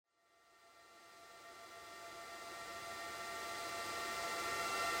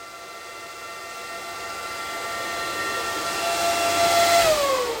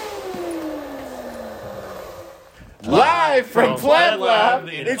From Plant Lab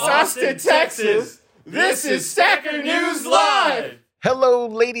in Austin, Texas, this is Stacker News Live! Hello,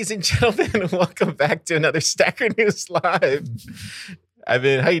 ladies and gentlemen. Welcome back to another Stacker News Live.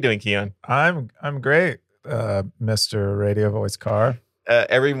 How you doing, Keon? I'm great, Mr. Radio Voice Car.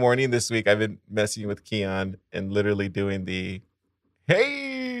 Every morning this week, I've been messing with Keon and literally doing the, hey!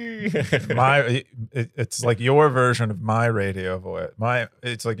 It's like your version of my radio voice.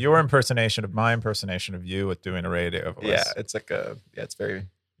 It's like your impersonation of my impersonation of you with doing a radio voice. Yeah, it's like it's very,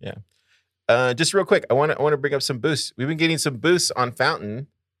 yeah. Just real quick, I want to bring up some boosts. We've been getting some boosts on Fountain.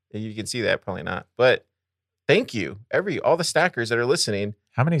 You can see that, probably not. But thank you, all the stackers that are listening.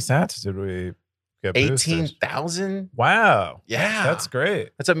 How many sats did we get boosted? 18,000. Wow. Yeah. That's great.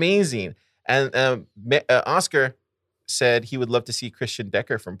 That's amazing. And Oscar said he would love to see Christian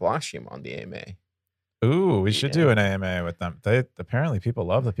Decker from Blockstream on the AMA. Ooh, we should do an AMA with them. Apparently people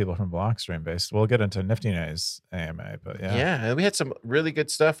love the people from Blockstream based. We'll get into Nifty Nay's AMA, but yeah. Yeah, we had some really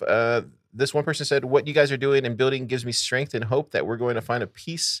good stuff. This one person said, what you guys are doing and building gives me strength and hope that we're going to find a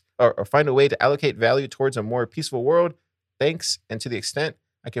peace or find a way to allocate value towards a more peaceful world. Thanks. And to the extent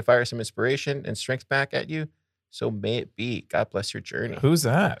I can fire some inspiration and strength back at you, so may it be. God bless your journey. Who's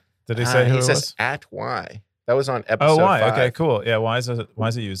that? Did he say who he it says was? At Y. That was on episode 5. Okay, cool. Yeah, why is a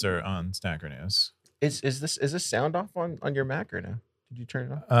user on Stacker News? Is this sound off on your Mac or no? Did you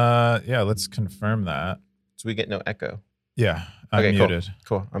turn it off? Yeah, let's confirm that. So we get no echo. Yeah, I'm okay, muted.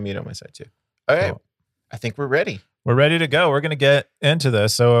 Cool. I'm muted on my side too. All right. Cool. I think we're ready. We're ready to go. We're going to get into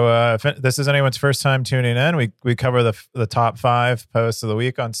this. So if this is anyone's first time tuning in, we cover the top 5 posts of the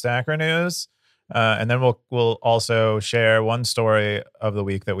week on Stacker News. And then we'll also share one story of the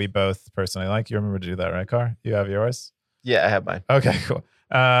week that we both personally like. You remember to do that, right, Car? You have yours? Yeah, I have mine. Okay, cool.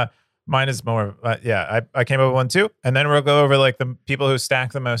 Mine is more, I came up with one too. And then we'll go over like the people who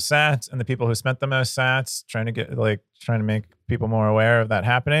stack the most sats and the people who spent the most sats, trying to make people more aware of that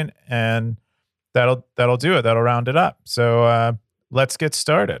happening. And that'll do it. That'll round it up. So let's get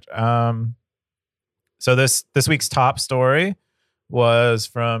started. So this week's top story was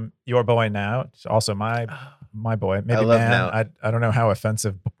from your boy Now, also my boy. Maybe I love man. Now. I don't know how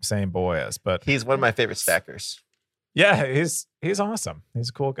offensive saying boy is, but he's one of my favorite stackers. Yeah, he's awesome. He's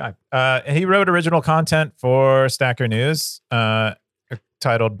a cool guy. And he wrote original content for Stacker News,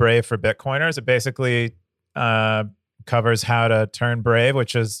 titled "Brave for Bitcoiners." It basically covers how to turn Brave,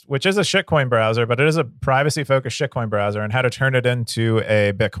 which is a shitcoin browser, but it is a privacy-focused shitcoin browser, and how to turn it into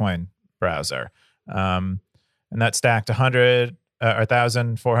a Bitcoin browser. And that stacked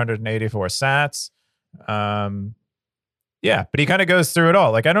 1,484 sats. Yeah, but he kind of goes through it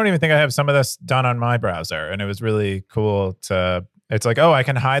all. Like, I don't even think I have some of this done on my browser, and it was really cool to. It's like, oh, I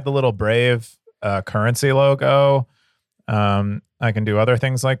can hide the little Brave currency logo. I can do other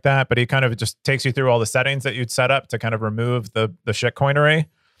things like that, but he kind of just takes you through all the settings that you'd set up to kind of remove the shitcoinery,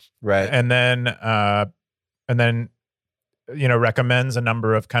 right? And then recommends a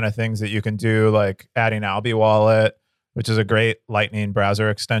number of kind of things that you can do, like adding Albi Wallet, which is a great Lightning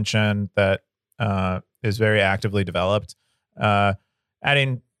browser extension that is very actively developed.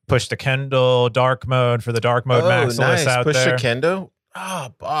 Adding push to Kindle, dark mode for the dark mode maximalists nice. out push there. Push to Kindle?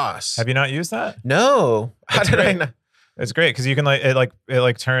 Oh, boss. Have you not used that? No. How did I not? It's great because you can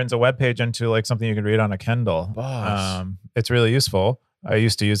it turns a web page into like something you can read on a Kindle. Boss. It's really useful. I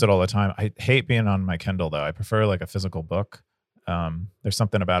used to use it all the time. I hate being on my Kindle though. I prefer like a physical book. There's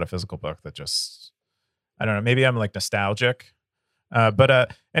something about a physical book that just, I don't know. Maybe I'm like nostalgic.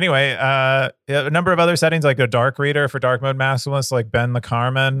 Anyway, a number of other settings like a dark reader for dark mode maximalists like Ben the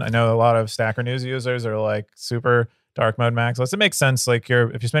Carmen. I know a lot of Stacker News users are like super dark mode maximalists. It makes sense. Like if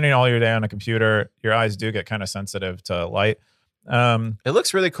you're spending all your day on a computer, your eyes do get kind of sensitive to light. It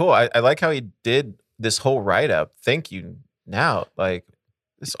looks really cool. I like how he did this whole write-up. Thank you. Now, like,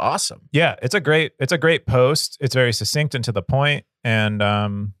 it's awesome. Yeah, it's a great post. It's very succinct and to the point. And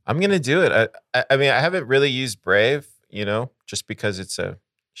I'm gonna do it. I mean, I haven't really used Brave, just because it's a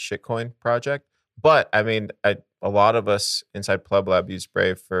shitcoin project. But I mean, a lot of us inside Pleb Lab use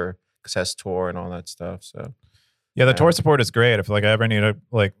Brave for access Tor and all that stuff. So yeah, the Tor support is great. If like I ever need to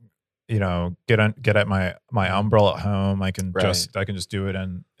get at my Umbrel at home, I can just do it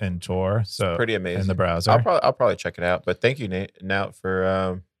in Tor. So it's pretty amazing in the browser. I'll probably check it out. But thank you, Nate,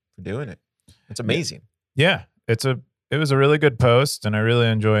 for doing it. It's amazing. Yeah, it was a really good post, and I really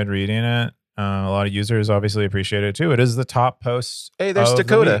enjoyed reading it. A lot of users obviously appreciate it too. It is the top post. Hey, there's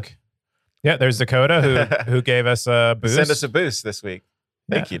Dakota. Yeah, there's Dakota who gave us a boost. Send us a boost this week.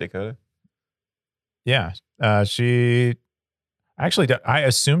 Thank you, Dakota. Yeah, she actually. I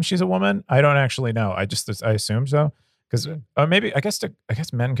assume she's a woman. I don't actually know. I assume so because maybe I guess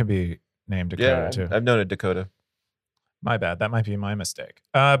men could be named Dakota too. I've known a Dakota. My bad. That might be my mistake.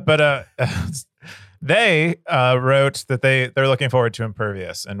 But they wrote that they're looking forward to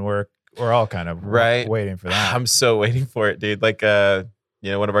Impervious, and we're all kind of waiting for that. I'm so waiting for it, dude. Like, one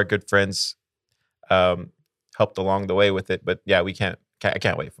of our good friends helped along the way with it, but yeah, I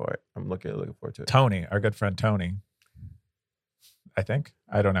can't wait for it. I'm looking forward to it. Tony, our good friend Tony. I think.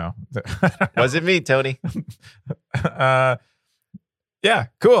 I don't know. Was it me, Tony? Yeah,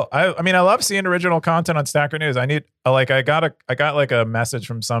 cool. I mean, I love seeing original content on Stacker News. I got like a message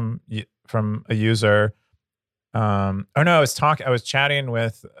from a user. I was chatting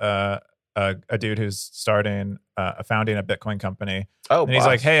with a dude who's founding a Bitcoin company. Oh, and he's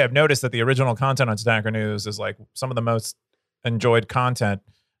like, "Hey, I've noticed that the original content on Stacker News is like some of the most enjoyed content.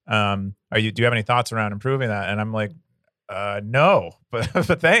 Do you have any thoughts around improving that?" And I'm like, no, but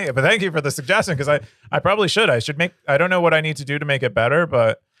thank you for the suggestion, because I probably should. I don't know what I need to do to make it better,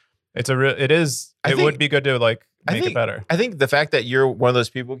 but it would be good to like make it better. I think the fact that you're one of those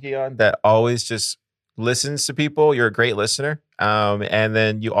people, Keon, that always just listens to people, you're a great listener. And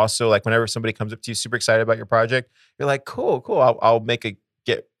then you also, like, whenever somebody comes up to you super excited about your project, you're like, cool. I'll make a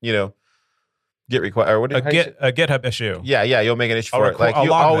GitHub issue. Yeah, you'll make an issue for it. Like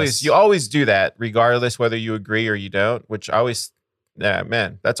you always do that, regardless whether you agree or you don't. Which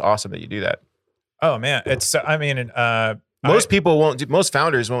man, that's awesome that you do that. Oh man, most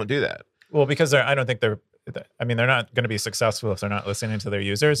founders won't do that. Well, because they're not going to be successful if they're not listening to their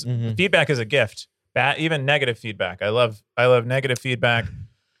users. Mm-hmm. Feedback is a gift. Even negative feedback. I love negative feedback.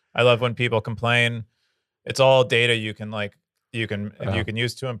 I love when people complain. It's all data you can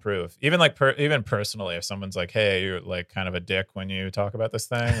use to improve. Even personally, if someone's like, "Hey, you're like kind of a dick when you talk about this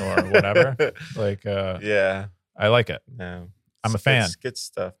thing," or whatever, yeah, I like it. No, I'm a fan. It's good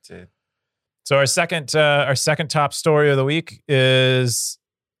stuff, dude. So our second top story of the week is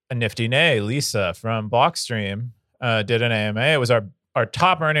a nifty nay. Lisa from Blockstream did an AMA. It was our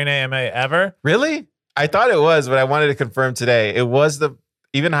top earning AMA ever. Really? I thought it was, but I wanted to confirm today. It was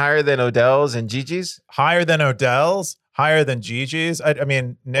even higher than Odell's and Gigi's? Higher than Odell's? Higher than Gigi's? I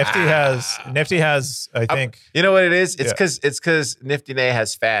mean, Nifty has, I think. You know what it is? It's because Nifty Nay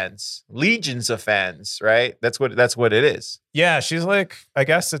has fans. Legions of fans, right? That's what it is. Yeah, she's like, I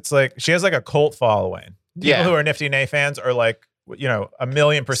guess it's like, she has like a cult following. People who are Nifty Nay fans are like,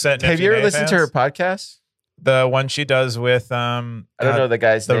 1,000,000% Nifty Have you ever Nay listened to her podcast? The one she does with I don't know the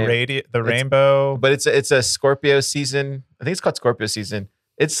guy's name. The Rainbow. But it's a Scorpio season. I think it's called Scorpio season.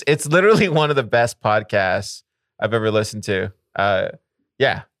 It's literally one of the best podcasts I've ever listened to. You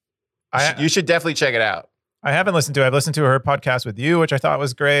should definitely check it out. I haven't listened to it. I've listened to her podcast with you, which I thought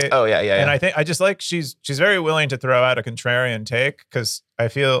was great. Oh yeah. And I think I just like she's very willing to throw out a contrarian take, because I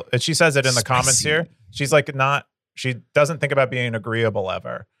feel, and she says it in the comments here. She's like she doesn't think about being agreeable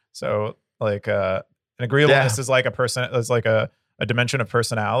ever. So like an agreeableness is like a dimension of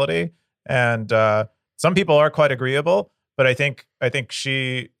personality, and some people are quite agreeable. But I think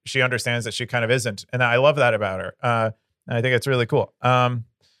she understands that she kind of isn't, and I love that about her. And I think it's really cool.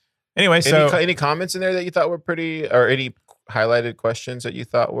 Anyway, so any comments in there that you thought were pretty, or any highlighted questions that you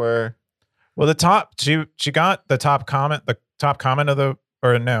thought were? Well, she got the top comment. The top comment I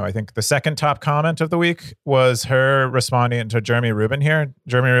think the second top comment of the week was her responding to Jeremy Rubin here.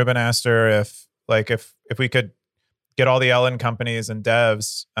 Jeremy Rubin asked her if we could get all the Ellen companies and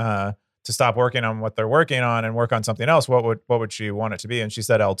devs to stop working on what they're working on and work on something else, what would she want it to be? And she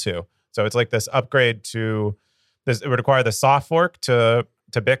said L2. So it's like this upgrade to this. It would require the soft fork to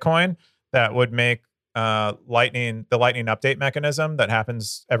Bitcoin that would make the Lightning update mechanism that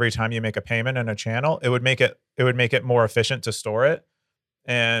happens every time you make a payment in a channel. It would make it more efficient to store it,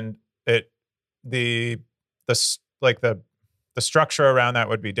 and the structure around that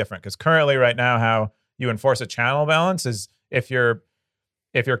would be different, because currently right now how you enforce a channel balance is if your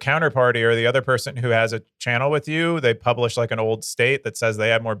counterparty or the other person who has a channel with you, they publish like an old state that says they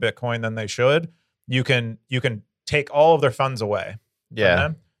have more Bitcoin than they should, you can take all of their funds away. Yeah.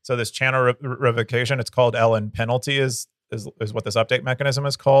 So this channel revocation, it's called LN penalty is what this update mechanism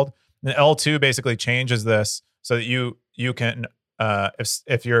is called. And L2 basically changes this so that you can,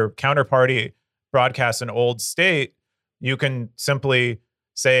 if your counterparty broadcasts an old state, you can simply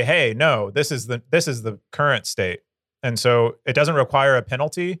say, hey, no, this is the current state. And so it doesn't require a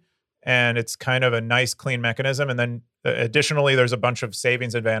penalty, and it's kind of a nice, clean mechanism. And then additionally, there's a bunch of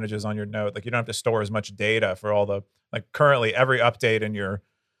savings advantages on your node. Like you don't have to store as much data for all the, like currently every update in your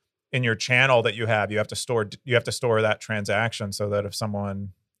channel that you have to store that transaction, so that if someone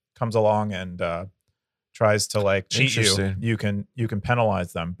comes along and tries to like cheat you can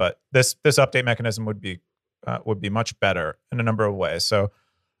penalize them. But this update mechanism would be much better in a number of ways. So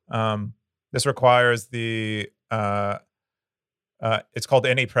this requires the It's called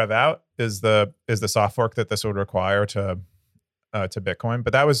any prev out is the soft fork that this would require to Bitcoin.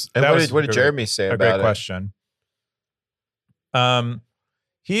 But what did Jeremy say about it? A great question.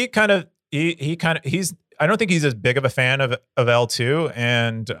 He's I don't think he's as big of a fan of L2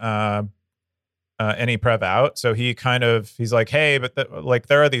 and any prev out. So he's like, hey, but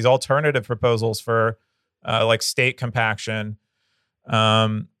there are these alternative proposals for like state compaction.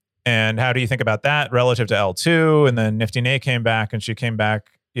 And how do you think about that relative to L2? And then Nifty Nate came back, and she came back,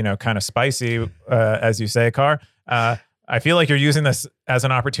 kind of spicy, as you say, Carr. I feel like you're using this as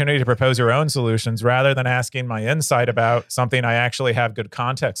an opportunity to propose your own solutions rather than asking my insight about something I actually have good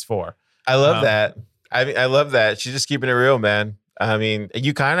context for. I love that. I love that. She's just keeping it real, man. I mean,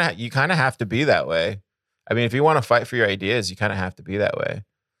 you kind of have to be that way. I mean, if you want to fight for your ideas, you kind of have to be that way.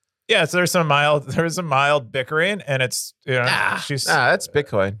 Yeah, so there's some mild bickering, and it's that's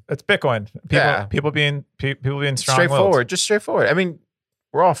Bitcoin. It's Bitcoin. People being strong-willed. Straightforward, just straightforward. I mean,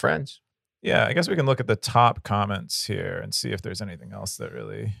 we're all friends. Yeah, I guess we can look at the top comments here and see if there's anything else that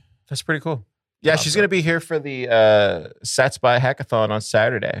really. That's pretty cool. Yeah, she's gonna be here for the Sats by Hackathon on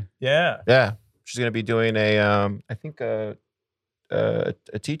Saturday. Yeah. She's gonna be doing I think a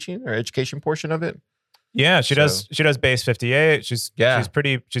teaching or education portion of it. Yeah, she does base 58. She's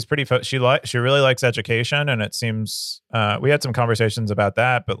pretty she really likes education, and it seems we had some conversations about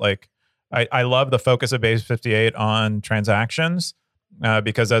that, but like I love the focus of base 58 on transactions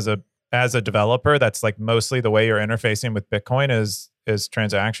because as a developer, that's like mostly the way you're interfacing with Bitcoin is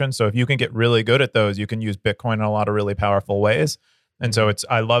transactions. So if you can get really good at those, you can use Bitcoin in a lot of really powerful ways. And so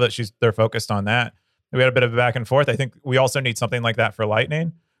I love that they're focused on that. We had a bit of a back and forth. I think we also need something like that for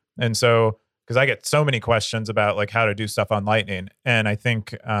Lightning. And so, because I get so many questions about like how to do stuff on Lightning, and I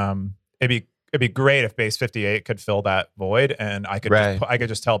think it'd be great if Base 58 could fill that void, and I could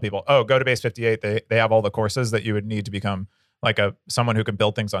just tell people, oh, go to Base 58. They have all the courses that you would need to become like someone who can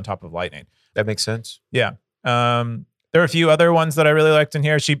build things on top of Lightning. That makes sense. Yeah. There are a few other ones that I really liked in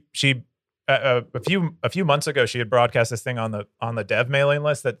here. She a few months ago, she had broadcast this thing on the dev mailing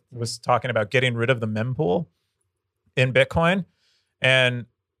list that was talking about getting rid of the mempool in Bitcoin, and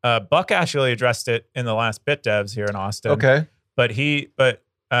Buck actually addressed it in the last Bit Devs here in Austin. Okay, but he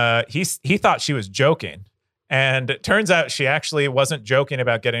thought she was joking, and it turns out she actually wasn't joking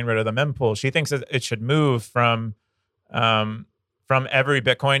about getting rid of the mempool. She thinks that it should move from every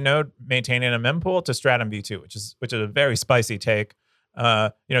Bitcoin node maintaining a mempool to Stratum v2, which is a very spicy take.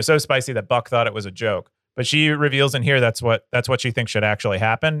 So spicy that Buck thought it was a joke. But she reveals in here that's what she thinks should actually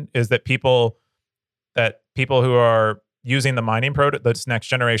happen, is that people who are using the this next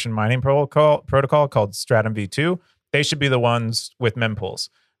generation mining protocol called Stratum v2, they should be the ones with mempools.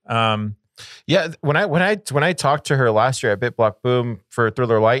 Yeah, when I talked to her last year at BitBlock Boom for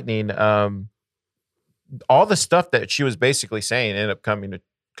Thriller Lightning, all the stuff that she was basically saying ended up coming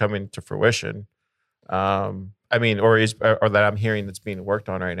to fruition. I mean, or that I'm hearing that's being worked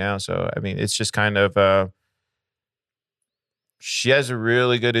on right now. So I mean, it's just kind of she has a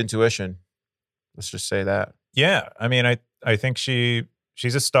really good intuition. Let's just say that. Yeah, I mean, I think she's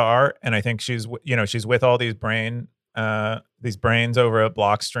a star, and I think she's with all these brains over at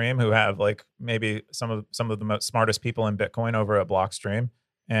Blockstream who have like maybe some of the most smartest people in Bitcoin over at Blockstream,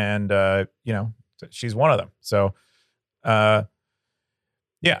 and she's one of them. So,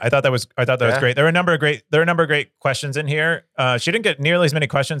 yeah, I thought that was great. There are a number of great questions in here. She didn't get nearly as many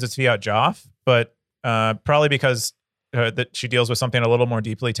questions as Fiat Joff, but probably because that she deals with something a little more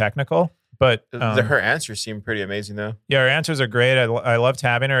deeply technical. But her answers seem pretty amazing, though. Yeah, her answers are great. I loved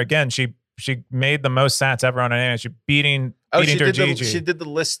having her. Again, she made the most sats ever on an internet. She beating Gigi. She did the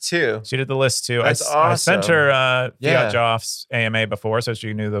list too. She did the list too. That's awesome. I sent her Fiat Joff's AMA before, so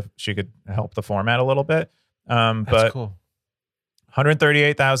she knew she could help the format a little bit. That's cool.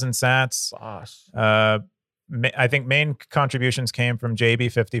 138,000 sats. Boss. I think main contributions came from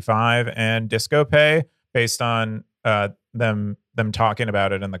JB55 and DiscoPay based on them talking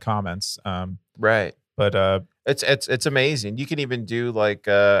about it in the comments. Right. But it's amazing. You can even do like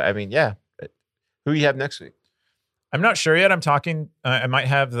who you have next week? I'm not sure yet. I'm talking. I might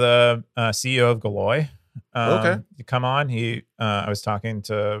have the CEO of Galoy. Come on. I was talking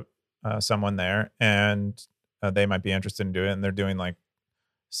to someone there, and they might be interested in doing it. And they're doing like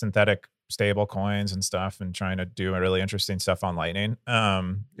synthetic stable coins and stuff, and trying to do really interesting stuff on Lightning.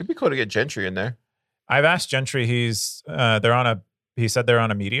 It'd be cool to get Gentry in there. I've asked Gentry. He said they're on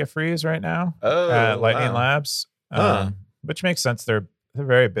a media freeze right now at Lightning Labs, which makes sense. They're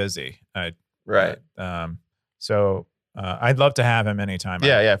very busy. Right. So I'd love to have him anytime.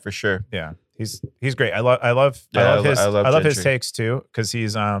 Yeah, for sure. Yeah, he's great. I love his takes too, because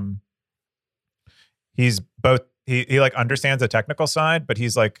he's both he like understands the technical side, but he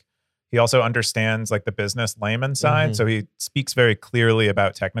also understands like the business layman side. So he speaks very clearly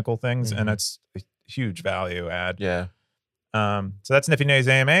about technical things, and it's a huge value add. Yeah. So that's Nifty News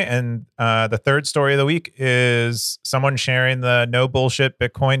AMA. And the third story of the week is someone sharing the no bullshit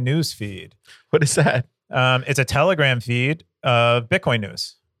Bitcoin news feed. What is that? It's a Telegram feed of Bitcoin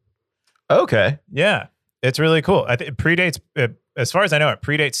news. Okay. Yeah, it's really cool. I think it predates, as far as I know, it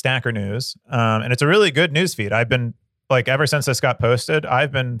predates Stacker News. And it's a really good news feed. I've been like, ever since this got posted,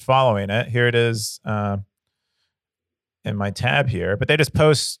 I've been following it. Here it is in my tab here. But they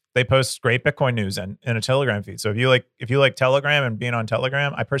post great Bitcoin news in a Telegram feed. So if you like Telegram and being on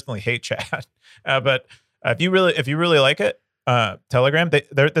Telegram, I personally hate chat. But if you really like it, Telegram,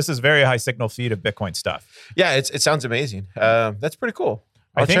 this is very high signal feed of Bitcoin stuff. Yeah, it sounds amazing. That's pretty cool.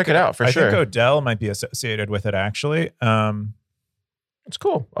 I'll check it out for sure. I think Odell might be associated with it actually. It's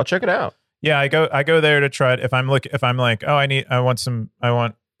cool. I'll check it out. Yeah, I go there to try it. If I'm like, oh, I need some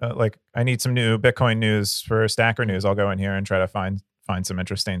new Bitcoin news for Stacker News, I'll go in here and try to find some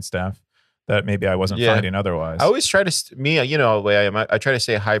interesting stuff that maybe I wasn't finding otherwise. I always try to the way I am. I try to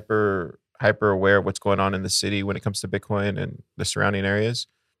stay hyper aware of what's going on in the city when it comes to Bitcoin and the surrounding areas.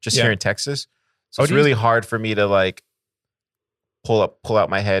 Just here in Texas, so it's really hard for me to like pull out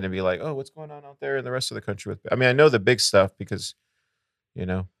my head and be like, oh, what's going on out there in the rest of the country? I mean, I know the big stuff because.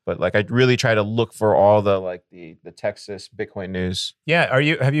 But like I really try to look for all the Texas Bitcoin news. Yeah, are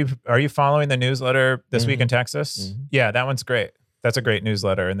you following the newsletter This Week in Texas? Yeah, that one's great. That's a great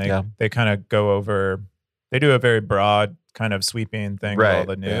newsletter, and they kind of go over. They do a very broad kind of sweeping thing with all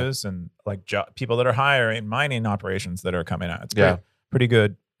the news and like people that are hiring, mining operations that are coming out. It's pretty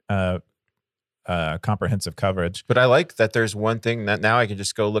good, comprehensive coverage. But I like that there's one thing that now I can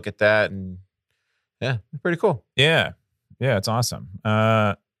just go look at that and pretty cool. Yeah. Yeah, it's awesome.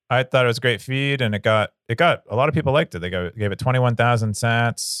 I thought it was a great feed, and it got a lot of people liked it. They gave it 21,000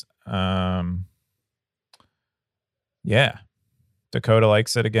 sats. Yeah, Dakota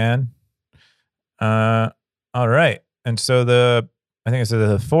likes it again. All right, and so I think it's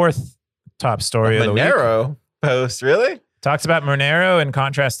the fourth top story of the week. Monero post really talks about Monero in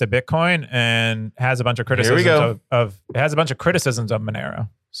contrast to Bitcoin, and has a bunch of criticisms it has a bunch of criticisms of Monero.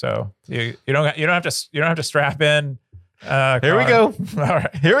 So you don't have to strap in. Here we go. All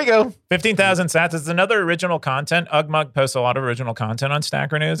right. Here we go. 15,000 sats. It's another original content. Ugmug posts a lot of original content on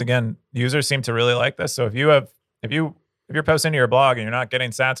Stacker News. Again, users seem to really like this. So if you're posting to your blog and you're not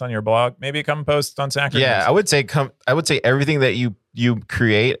getting sats on your blog, maybe come post on Stacker News. Yeah, I would say everything that you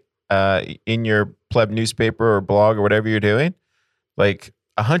create in your pleb newspaper or blog or whatever you're doing, like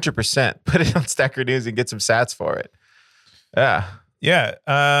 100%, put it on Stacker News and get some sats for it. Yeah.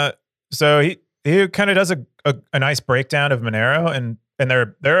 Yeah. So he kind of does a nice breakdown of Monero, and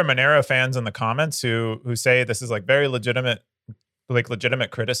there are Monero fans in the comments who say this is like very legitimate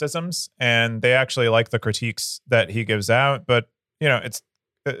criticisms, and they actually like the critiques that he gives out. But there's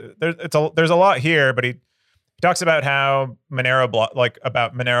a lot here, but he talks about how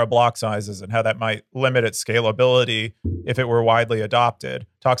Monero block sizes and how that might limit its scalability if it were widely adopted.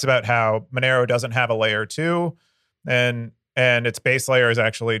 Talks about how Monero doesn't have a layer 2, and its base layer is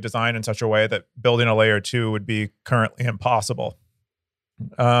actually designed in such a way that building a layer 2 would be currently impossible.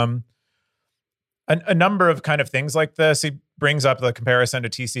 A number of kind of things like this. He brings up the comparison to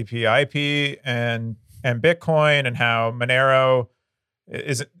TCP/IP and Bitcoin, and how Monero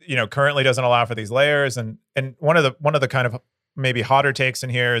is currently doesn't allow for these layers. And one of the kind of maybe hotter takes in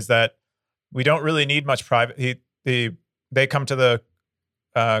here is that we don't really need much private. They come to the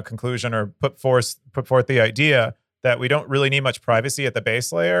conclusion, or put forth the idea that we don't really need much privacy at the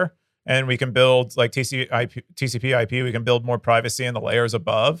base layer, and we can build like TCP/IP. We can build more privacy in the layers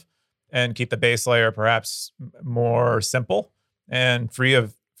above, and keep the base layer perhaps more simple and free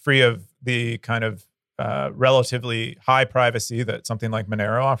of the kind of relatively high privacy that something like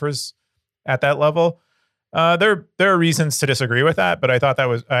Monero offers at that level. There are reasons to disagree with that, but I thought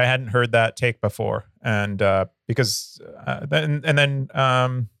I hadn't heard that take before, and because then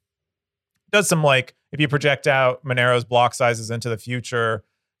does some like, if you project out Monero's block sizes into the future,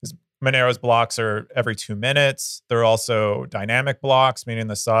 Monero's blocks are every 2 minutes. They're also dynamic blocks, meaning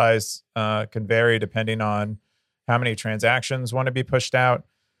the size can vary depending on how many transactions want to be pushed out.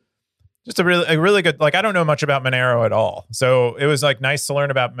 Just a really good, like, I don't know much about Monero at all. So it was like nice to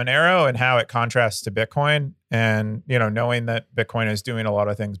learn about Monero and how it contrasts to Bitcoin, and, knowing that Bitcoin is doing a lot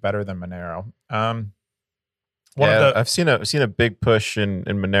of things better than Monero. I've seen a big push in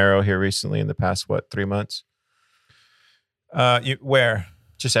Monero here recently in the past 3 months. Where?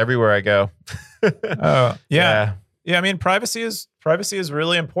 Just everywhere I go. Oh, yeah. I mean, privacy is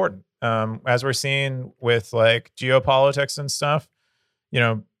really important, as we're seeing with like geopolitics and stuff.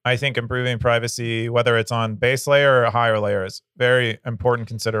 I think improving privacy, whether it's on base layer or a higher layer, is very important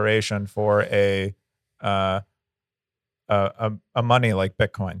consideration for a money like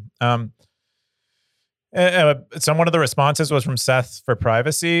Bitcoin. So one of the responses was from Seth for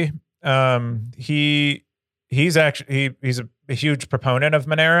privacy. He's a huge proponent of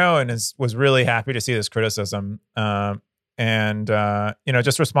Monero and was really happy to see this criticism.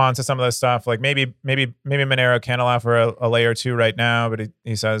 Just responds to some of this stuff. Like maybe Monero can't allow for a layer 2 right now, but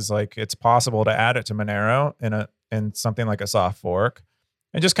he says like it's possible to add it to Monero in something like a soft fork.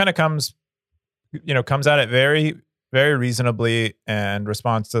 It just kind of comes at it very, very reasonably and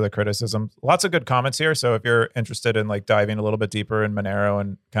responds to the criticism. Lots of good comments here. So if you're interested in like diving a little bit deeper in Monero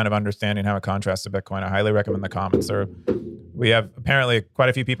and kind of understanding how it contrasts to Bitcoin, I highly recommend the comments. We have apparently quite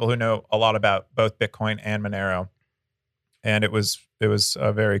a few people who know a lot about both Bitcoin and Monero. And it was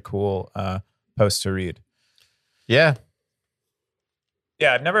a very cool post to read. Yeah.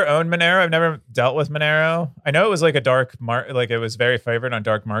 Yeah, I've never owned Monero. I've never dealt with Monero. I know it was like a dark market, like it was very favored on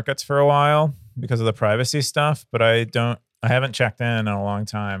dark markets for a while because of the privacy stuff, but I haven't checked in a long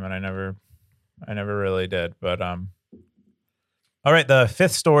time, and I never really did. But all right, the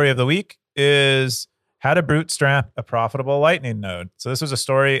fifth story of the week is how to bootstrap a profitable Lightning node. So this was a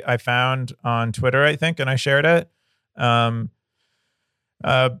story I found on Twitter, I think, and I shared it.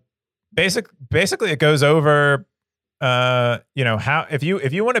 Basically it goes over how if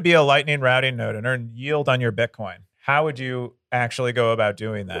you want to be a Lightning routing node and earn yield on your Bitcoin, how would you actually go about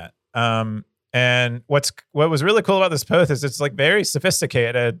doing that? And what was really cool about this post is it's like very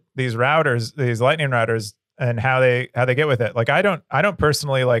sophisticated, these routers, these Lightning routers, and how they get with it. Like I don't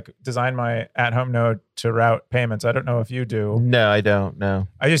personally like design my at-home node to route payments. I don't know if you do. No, I don't. No.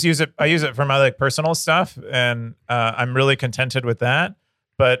 I just use it. I use it for my like personal stuff, and I'm really contented with that.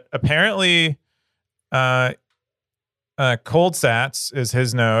 But apparently, Cold Sats is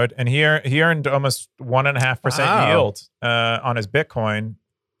his node, and he earned almost 1.5% yield on his Bitcoin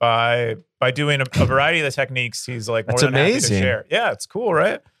by doing a variety of the techniques he's like more than happy to share. Yeah, it's cool,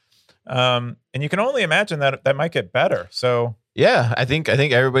 right? And you can only imagine that might get better. So yeah, I think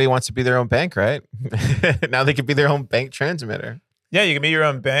everybody wants to be their own bank, right? Now they can be their own bank transmitter. Yeah, you can be your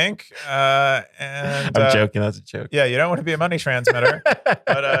own bank. And I'm joking. That's a joke. Yeah, you don't want to be a money transmitter,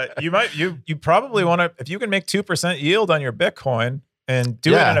 but you probably want to, if you can make 2% yield on your Bitcoin and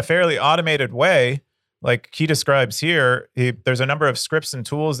do it in a fairly automated way, like he describes here. There's a number of scripts and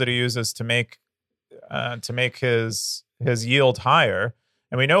tools that he uses to make his yield higher.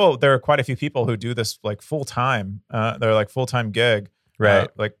 And we know there are quite a few people who do this like full time. They're like full time gig, right?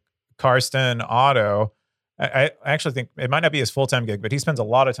 Like Karsten Otto. I actually think it might not be his full time gig, but he spends a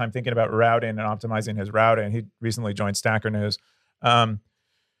lot of time thinking about routing and optimizing his routing. He recently joined Stacker News. Cool.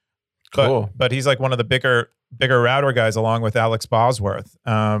 But he's like one of the bigger router guys, along with Alex Bosworth.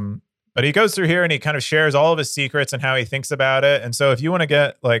 But he goes through here and he kind of shares all of his secrets and how he thinks about it. And so if you want to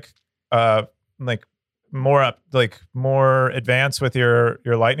get more advanced with your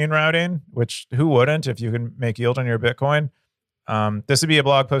Lightning routing, which who wouldn't if you can make yield on your Bitcoin, this would be a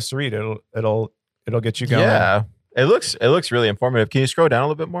blog post to read. It'll get you going. Yeah, it looks really informative. Can you scroll down a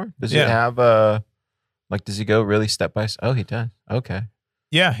little bit more? Does he have does he go really step by step? Oh, he does. Okay.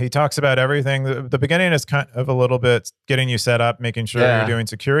 Yeah, he talks about everything. The beginning is kind of a little bit getting you set up, making sure you're doing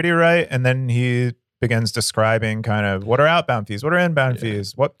security right, and then he begins describing kind of what are outbound fees, what are inbound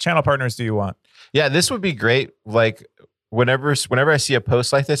fees, what channel partners do you want. Yeah, this would be great. Like whenever I see a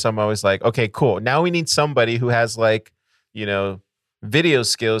post like this, I'm always like, okay, cool. Now we need somebody who has video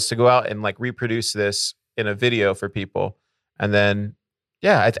skills to go out and like reproduce this in a video for people. And then,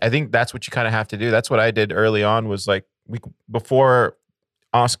 I think that's what you kind of have to do. That's what I did early on was like before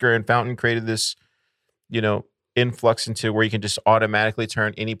Oscar and Fountain created this, influx into where you can just automatically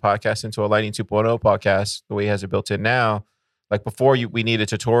turn any podcast into a Lightning 2.0 podcast the way he has it built in now. Like before we needed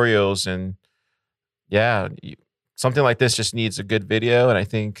tutorials and something like this just needs a good video. And I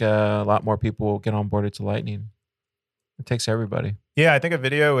think a lot more people will get on board to Lightning. It takes everybody. Yeah, I think a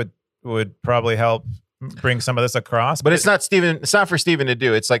video would probably help bring some of this across. But it's not Steven. It's not for Steven to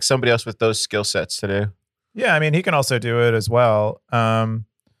do. It's like somebody else with those skill sets to do. Yeah, I mean, he can also do it as well.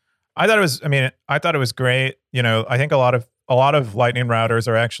 I thought it was great. I think a lot of Lightning routers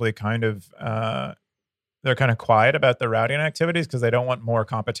are actually kind of they're kind of quiet about the routing activities because they don't want more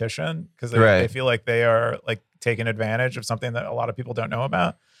competition because they feel like they are like taking advantage of something that a lot of people don't know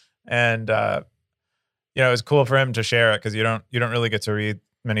about. And it was cool for him to share it because you don't really get to read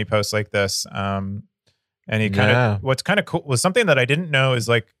many posts like this. And he kind of what's kind of cool was something that I didn't know is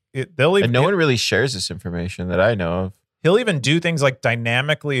like no one really shares this information that I know of. He'll even do things like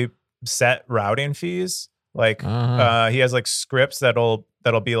dynamically set routing fees. Like Uh-huh. he has like scripts that'll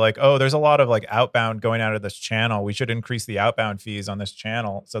be like, oh, there's a lot of like outbound going out of this channel. We should increase the outbound fees on this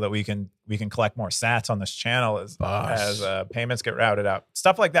channel so that we can collect more sats on this channel as Boss. payments get routed out.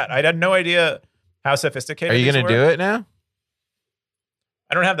 Stuff like that. I had no idea how sophisticated. Are you going to do it now?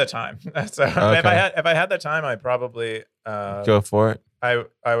 I don't have the time. So if I had the time, I probably Go for it. I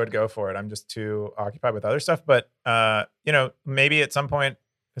would go for it. I'm just too occupied with other stuff. But maybe at some point,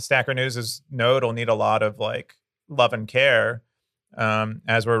 Stacker News' node will need a lot of like love and care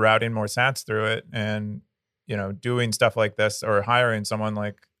as we're routing more sats through it, and doing stuff like this or hiring someone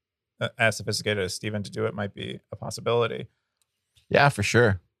like as sophisticated as Steven to do it might be a possibility. Yeah, for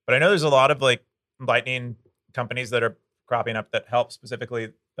sure. But I know there's a lot of like Lightning companies that are cropping up that help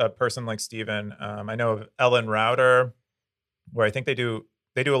specifically a person like Steven. I know of Ellen Router, where I think they do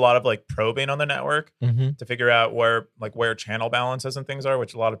a lot of like probing on the network to figure out where channel balances and things are,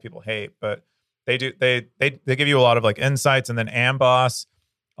 which a lot of people hate, but they give you a lot of like insights. And then Amboss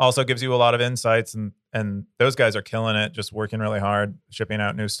also gives you a lot of insights, and those guys are killing it, just working really hard, shipping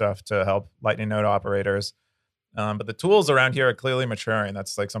out new stuff to help Lightning node operators. But the tools around here are clearly maturing.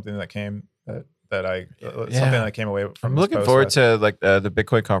 That's like something that came something that came away from. I'm looking forward to like the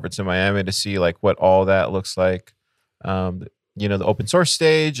Bitcoin conference in Miami to see like what all that looks like. The open source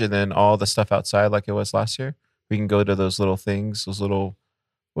stage, and then all the stuff outside like it was last year. We can go to those little things, those little,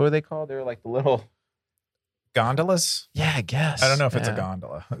 what are they called? They're like the little gondolas. Yeah, I guess. I don't know if it's a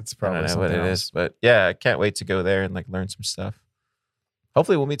gondola. It's probably I don't know something what it else. is, but yeah, I can't wait to go there and like learn some stuff.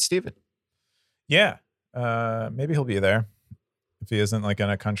 Hopefully we'll meet Steven. Yeah. Maybe he'll be there if he isn't like in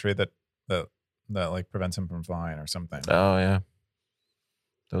a country that like prevents him from flying or something. Oh yeah.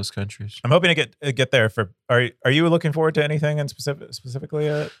 Those countries. I'm hoping to get there for. Are you looking forward to anything in specifically?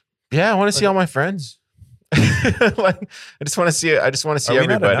 Yeah, I want to see all my friends. Like, I just want to see everybody.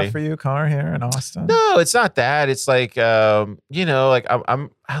 Not enough for you, Car, here in Austin? No, it's not that. It's like like I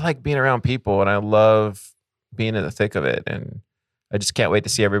like being around people, and I love being in the thick of it, and I just can't wait to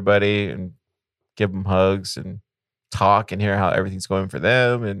see everybody and give them hugs and talk and hear how everything's going for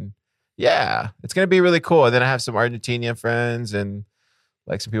them. And yeah, it's gonna be really cool. And then I have some Argentinian friends and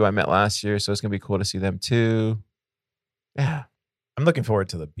like some people I met last year, so it's gonna be cool to see them too. Yeah, I'm looking forward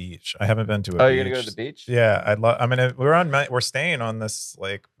to the beach. I haven't been to a beach. Oh, you're gonna go to the beach? Yeah, I'd love. I mean, we're staying on this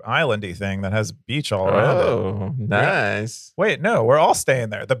like islandy thing that has beach all around it. Oh, nice. Wait, no, we're all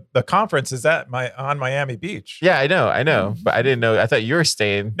staying there. The conference is on Miami Beach. Yeah, I know, but I didn't know. I thought you were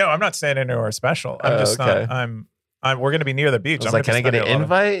staying. No, I'm not staying anywhere special. I'm just okay. not. We're going to be near the beach. I was can I get an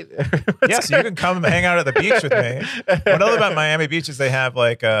invite? Yes, you can come hang out at the beach with me. What I love about Miami Beach is they have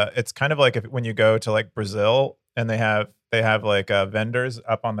like it's kind of like when you go to like Brazil and they have like vendors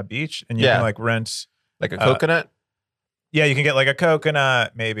up on the beach, and you can like rent like a coconut. Yeah, you can get like a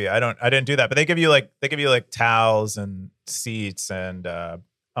coconut. Maybe I didn't do that, but they give you like towels and seats and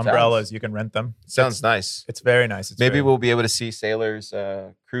umbrellas. You can rent them. Sounds nice. It's very nice. Maybe we'll be able to see Sailor's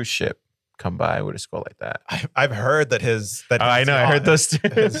cruise ship come by. We'll just go like that. I've heard that I know. I heard those too.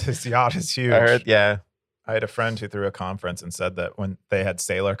 His yacht is huge. I heard. Yeah. I had a friend who threw a conference and said that when they had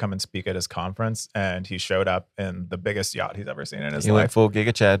Sailor come and speak at his conference, and he showed up in the biggest yacht he's ever seen in his life. He went full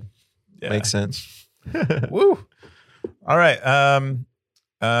Giga Chad. Yeah. Makes sense. Woo. All right.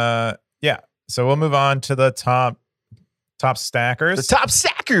 Yeah. So we'll move on to the top stackers. The top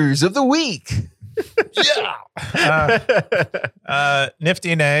stackers of the week.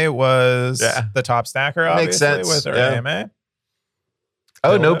 Nifty Nay was the top stacker, obviously, makes sense. with her AMA.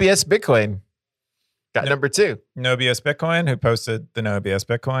 Oh, No BS Bitcoin got number 2. No BS Bitcoin, who posted the No BS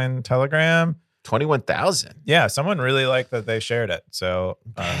Bitcoin Telegram. 21,000. Yeah, someone really liked that they shared it. So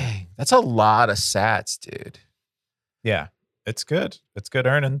dang, that's a lot of sats, dude. Yeah, it's good. It's good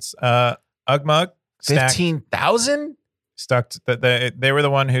earnings. Ugmug 15,000. Stuck. They were the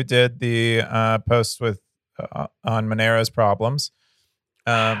one who did the post with on Monero's problems.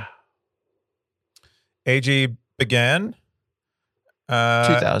 AG began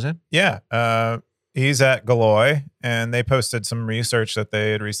 2,000. Yeah. He's at Galoy, and they posted some research that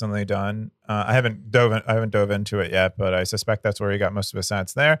they had recently done. I haven't dove into it yet, but I suspect that's where he got most of his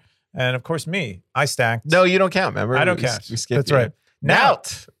sats there. And of course, I stacked. No, you don't count. Remember, I don't count. We skipped. That's right.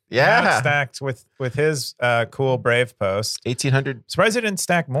 Nout. Yeah, Nout stacked with his cool Brave post. 1,800. Surprised he didn't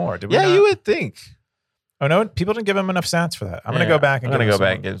stack more. Did we? Yeah, you would think. Oh no, people didn't give him enough sats for that. I'm gonna go back and give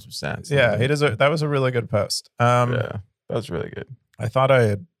him some sats. Yeah, he does. That was a really good post. Yeah, that was really good. I thought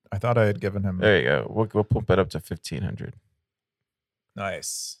I had given him. There you go. We'll pump it up to 1,500.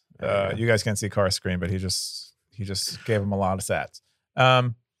 Nice. You guys can't see Car's screen, but he just gave him a lot of sats.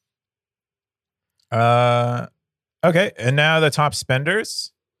 Okay, and now the top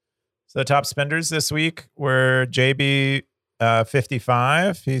spenders. So the top spenders this week were JB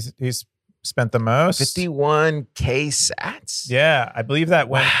 55. He's spent the most. 51K sats. Yeah, I believe that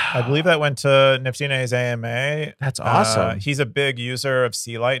went. Wow. I believe that went to Nifty Nay's AMA. That's awesome. He's a big user of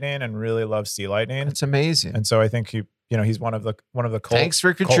Sea Lightning and really loves Sea Lightning. That's amazing. And so I think he's one of the cult. Thanks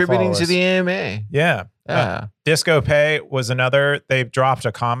for contributing to the AMA. Yeah. Yeah. Disco Pay was another. They dropped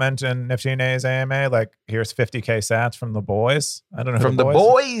a comment in Nifty Nay's AMA like, "Here's 50K sats from the boys." I don't know who From the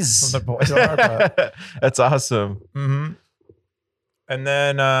boys. From the boys are, but. That's awesome. Mm-hmm. And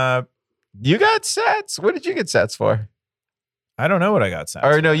then you got sats. What did you get sats for? I don't know what I got sats.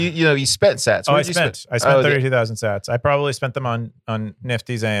 Or no, you spent sats. Oh, What I did you spent spend? 32,000 sats. I probably spent them on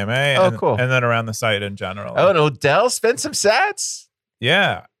Nifty's AMA. Oh, cool. And then around the site in general. Oh, and Odell spent some sats.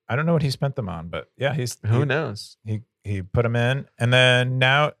 Yeah, I don't know what he spent them on, but yeah, who knows? He put them in, and then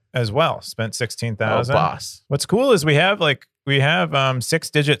now as well spent 16,000. Oh, boss. What's cool is we have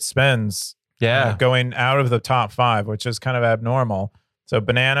 6-digit spends. Yeah, going out of the top 5, which is kind of abnormal. So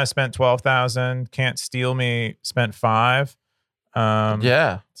Banana spent 12,000. Can't Steal Me spent 5.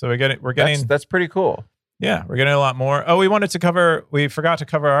 Yeah. So we're getting that's pretty cool. Yeah, we're getting a lot more. Oh, we forgot to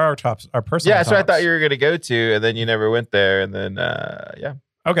cover our personal. Yeah, that's what I tops. thought you were going to go to, and then you never went there, and then yeah.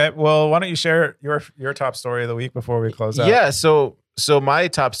 Okay, well, why don't you share your top story of the week before we close out? Yeah, so my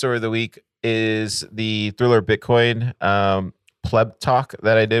top story of the week is the Thriller Bitcoin pleb talk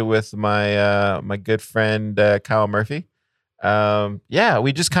that I did with my my good friend Kyle Murphy. Yeah,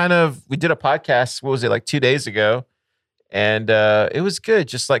 we did a podcast. What was it, like 2 days ago? And it was good,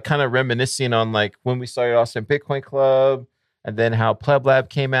 just like kind of reminiscing on like when we started Austin Bitcoin Club, and then how Pleb Lab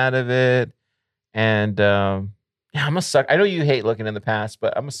came out of it. And yeah, I'm a sucker. I know you hate looking in the past,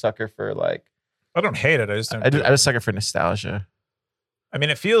 but I'm a sucker for like. I don't hate it. I just don't. I'm a sucker for nostalgia. I mean,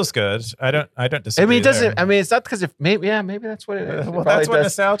 it feels good. I don't disagree. I mean, it doesn't. there. I mean, it's not because maybe that's what it is. Well, that's what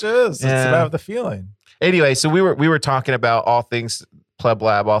nostalgia is. Yeah. It's about the feeling. Anyway, so we were talking about all things Pleb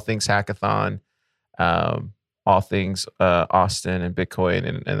Lab, all things hackathon, all things Austin and Bitcoin,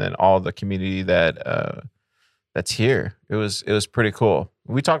 and then all the community that's here. It was pretty cool.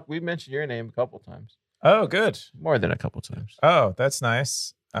 We mentioned your name a couple times. Oh, good. More than a couple times. Oh, that's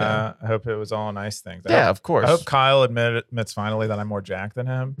nice. Yeah. I hope it was all nice things. Of course. I hope Kyle admits finally that I'm more jacked than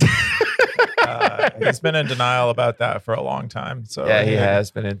him. He's been in denial about that for a long time. So yeah, he has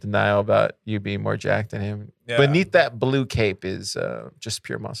been in denial about you being more jacked than him. Yeah. Beneath that blue cape is just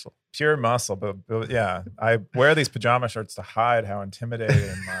pure muscle. Pure muscle, but yeah, I wear these pajama shirts to hide how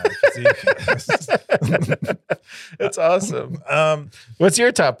intimidating my physique is. That's awesome. What's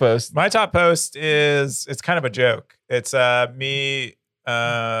your top post? My top post it's kind of a joke. It's me.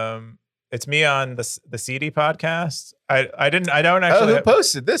 It's me on the CD podcast. I don't actually. Oh, who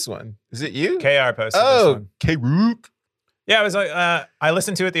posted this one? Is it you? KR posted this one. K-Rook. Yeah, it was like I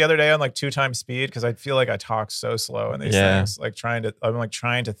listened to it the other day on like 2x speed because I feel like I talk so slow in these things. Like trying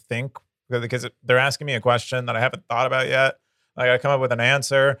to think because they're asking me a question that I haven't thought about yet. Like I come up with an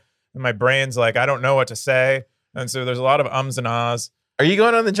answer and my brain's like I don't know what to say, and so there's a lot of ums and ahs. Are you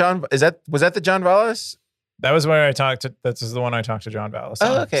going on the John? Was that the John Vallis? That was where I talked to. This is the one I talked to John Vallis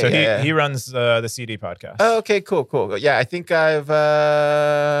on. Oh, okay. So he runs the CD podcast. Oh, okay, cool. Yeah, I think I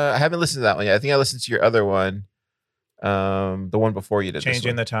haven't listened to that one yet. I think I listened to your other one, the one before you did.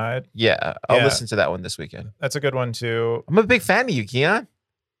 Changing the Tide. Yeah, I'll listen to that one this weekend. That's a good one too. I'm a big fan of you, Keon.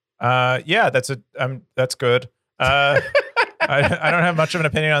 Yeah, that's good. I don't have much of an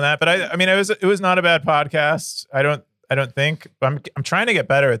opinion on that, but I mean, it was not a bad podcast. I don't think. I'm trying to get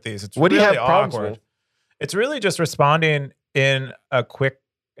better at these. It's what really do you have problems awkward. with? It's really just responding in a quick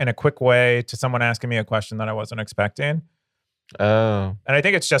way to someone asking me a question that I wasn't expecting. Oh. And I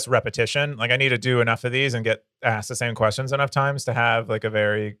think it's just repetition. Like I need to do enough of these and get asked the same questions enough times to have like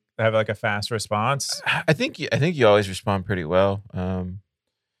a fast response. I think you always respond pretty well.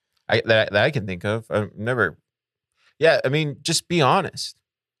 That I can think of. I've never. Yeah, I mean, just be honest.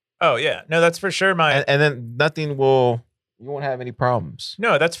 Oh yeah, no, that's for sure. And then you won't have any problems.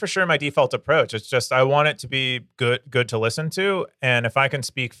 No, that's for sure my default approach. It's just I want it to be good to listen to, and if I can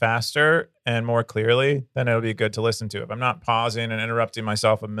speak faster and more clearly, then it'll be good to listen to. If I'm not pausing and interrupting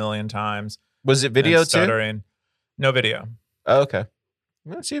myself a million times. Was it video stuttering, too? No video. Oh, okay.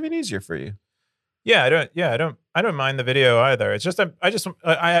 Well, it's even easier for you. Yeah, I don't mind the video either. It's just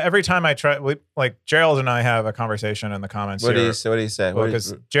I every time I try, like Gerald and I have a conversation in the comments. What do you say?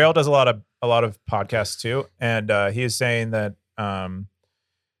 Because Gerald does a lot of podcasts too, and he is saying that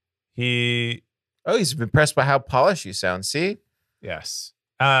he's impressed by how polished you sound. See? Yes.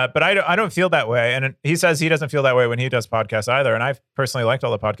 But I don't feel that way, and he says he doesn't feel that way when he does podcasts either. And I've personally liked all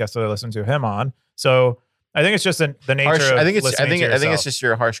the podcasts that I listen to him on. So I think it's just the nature harsh, of I think listening to yourself. I think it's just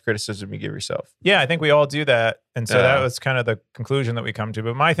your harsh criticism you give yourself. Yeah, I think we all do that. And so that was kind of the conclusion that we come to.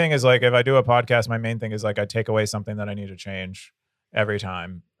 But my thing is like, if I do a podcast, my main thing is like, I take away something that I need to change every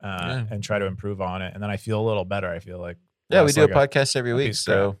time and try to improve on it. And then I feel a little better. I feel like, yeah, we do a podcast every week.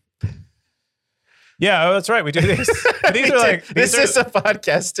 So yeah, that's right. We do these. These are like, this is a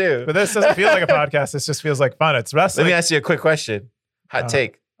podcast too. But this doesn't feel like a podcast. This just feels like fun. It's wrestling. Let me ask you a quick question. Hot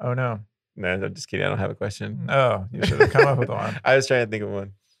take. Oh no. No, I'm just kidding. I don't have a question. Oh, you should have come up with one. I was trying to think of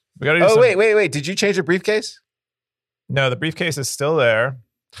one. We gotta do wait. Did you change the briefcase? No, the briefcase is still there.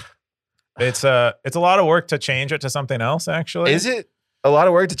 It's a lot of work to change it to something else, actually. Is it a lot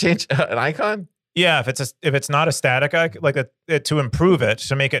of work to change an icon? Yeah, if it's not a static icon, like to improve it,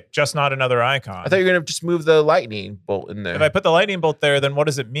 to make it just not another icon. I thought you were gonna just move the lightning bolt in there. If I put the lightning bolt there, then what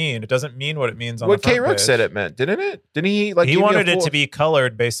does it mean? It doesn't mean what it means on the front What K-Rook page. said it meant, didn't it? Didn't he like? He wanted it to be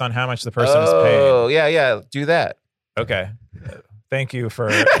colored based on how much the person is paid. Oh, yeah. Do that. Okay. Thank you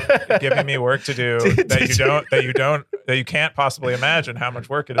for giving me work to do that you can't possibly imagine how much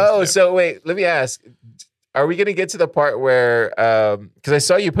work it is. Oh, so wait, let me ask. Are we gonna get to the part where because I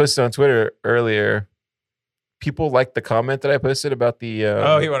saw you posted on Twitter earlier, people liked the comment that I posted about the you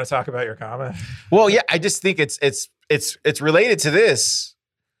want to talk about your comment? Well, yeah, I just think it's related to this.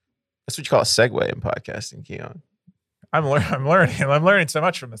 That's what you call a segue in podcasting, Keon. I'm learning so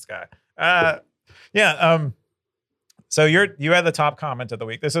much from this guy. So you had the top comment of the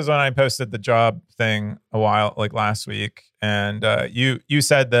week. This is when I posted the job thing like last week, and you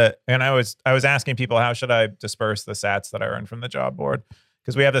said that, and I was asking people, how should I disperse the sats that I earned from the job board?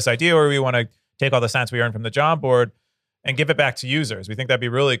 Because we have this idea where we want to take all the sats we earn from the job board and give it back to users. We think that'd be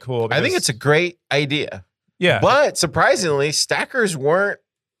really cool. I think it's a great idea. Yeah, but surprisingly, stackers weren't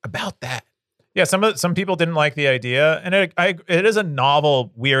about that. Yeah, some people didn't like the idea, and it is a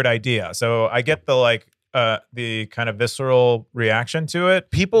novel, weird idea. So I get the kind of visceral reaction to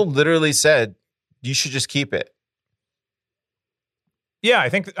it. People literally said you should just keep it. Yeah, I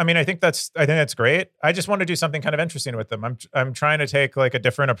think that's great. I just want to do something kind of interesting with them. I'm trying to take like a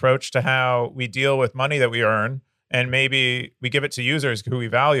different approach to how we deal with money that we earn, and maybe we give it to users who we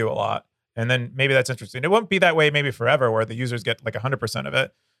value a lot. And then maybe that's interesting. It won't be that way maybe forever where the users get like 100% of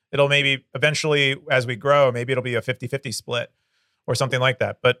it. It'll maybe eventually, as we grow, maybe it'll be a 50-50 split or something like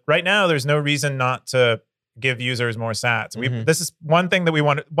that. But right now, there's no reason not to give users more sats. This is one thing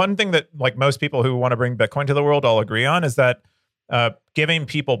that like most people who want to bring Bitcoin to the world all agree on, is that giving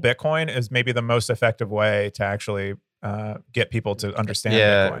people Bitcoin is maybe the most effective way to actually get people to understand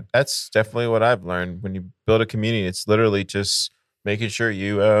Bitcoin. That's definitely what I've learned. When you build a community, it's literally just making sure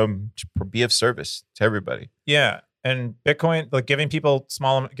you be of service to everybody. Yeah. And Bitcoin, like giving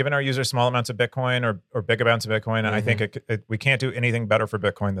our users small amounts of Bitcoin or big amounts of Bitcoin, and I think we can't do anything better for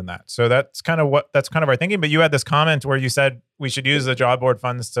Bitcoin than that. So that's kind of our thinking. But you had this comment where you said we should use the job board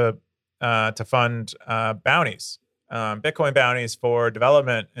funds to fund bounties, Bitcoin bounties for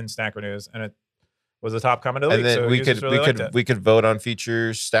development in Stacker News, and it was the top comment of the week. And then we could vote on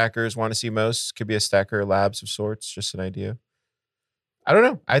features stackers want to see most. Could be a stacker labs of sorts. Just an idea. I don't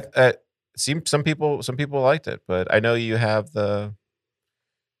know. Some people liked it, but I know you have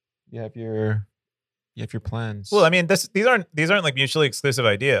your plans. Well, I mean, these aren't like mutually exclusive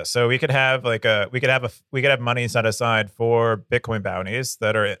ideas. So we could have money set aside for Bitcoin bounties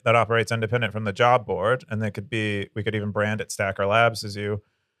that operates independent from the job board, and we could even brand it Stacker Labs as you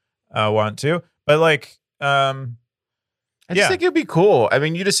want to. But like, I just think it'd be cool. I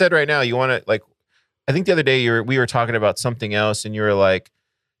mean, you just said right now you want to like. I think the other day we were talking about something else, and you were like,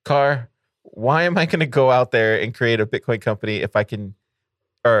 "Car, why am I going to go out there and create a Bitcoin company if I can,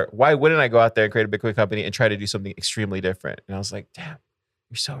 or why wouldn't I go out there and create a Bitcoin company and try to do something extremely different?" And I was like, "Damn,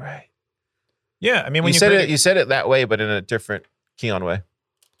 you're so right." Yeah, I mean, when you said it that way, but in a different Keon way.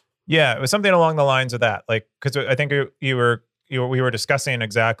 Yeah, it was something along the lines of that, like because I think we were discussing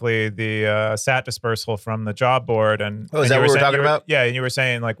exactly the sat dispersal from the job board, and is that what we're talking about? Yeah, and you were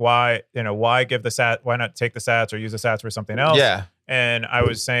saying like why give the sat, why not take the sats or use the sats for something else? Yeah. And I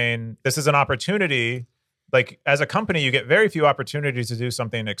was saying this is an opportunity. Like as a company, you get very few opportunities to do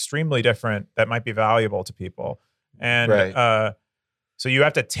something extremely different that might be valuable to people. And so you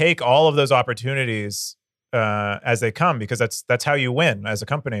have to take all of those opportunities as they come, because that's how you win as a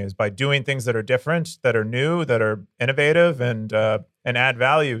company, is by doing things that are different, that are new, that are innovative, and add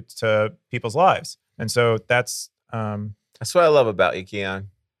value to people's lives. And so that's what I love about you, Keon.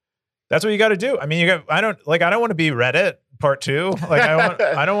 That's what you got to do. I mean, I don't want to be Reddit part 2. Like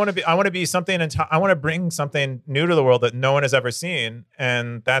I want to be something, I want to bring something new to the world that no one has ever seen.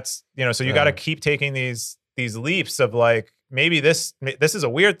 And that's, so you got to keep taking these leaps of like maybe this is a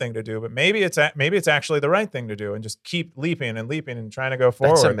weird thing to do, but maybe it's actually the right thing to do, and just keep leaping and trying to go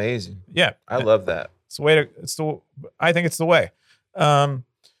forward. That's amazing. Yeah, I love that. It's the way to. I think it's the way. But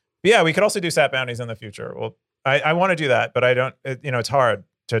yeah, we could also do sat bounties in the future. Well, I want to do that, but I don't. It's hard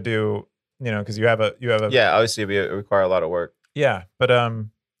to do. Because you have a. Yeah, obviously it require a lot of work. Yeah, but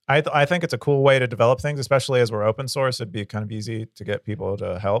I think it's a cool way to develop things, especially as we're open source. It'd be kind of easy to get people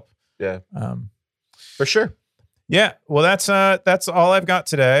to help. Yeah. For sure. Yeah. Well, that's all I've got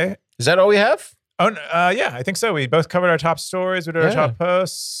today. Is that all we have? Oh, yeah, I think so. We both covered our top stories. We did our top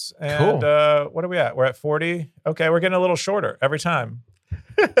posts. And Cool. What are we at? We're at 40. Okay, we're getting a little shorter every time.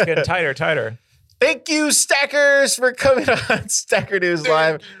 It's getting tighter. Thank you, Stackers, for coming on Stacker News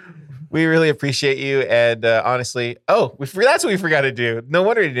Live. We really appreciate you. And honestly, that's what we forgot to do. No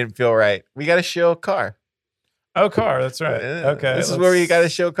wonder it didn't feel right. We got to show Car. Oh, Car. That's right. Okay. This is where you got to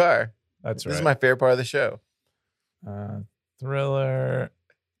show Car. That's right. This is my favorite part of the show. Thriller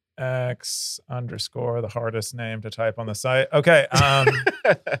X _ the hardest name to type on the site. Okay.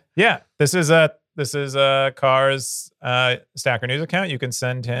 Yeah. This is Car's Stacker News account. You can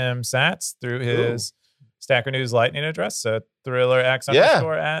send him sats through his Stacker News Lightning address. So ThrillerX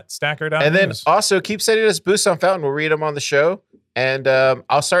 _ at stacker.news. And then also keep sending us boosts on Fountain. We'll read them on the show. And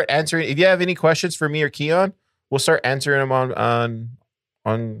I'll start answering. If you have any questions for me or Keon, we'll start answering them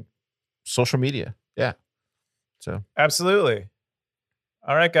on social media. Yeah. So absolutely.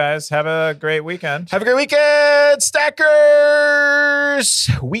 All right, guys. Have a great weekend. Have a great weekend,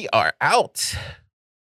 Stackers. We are out.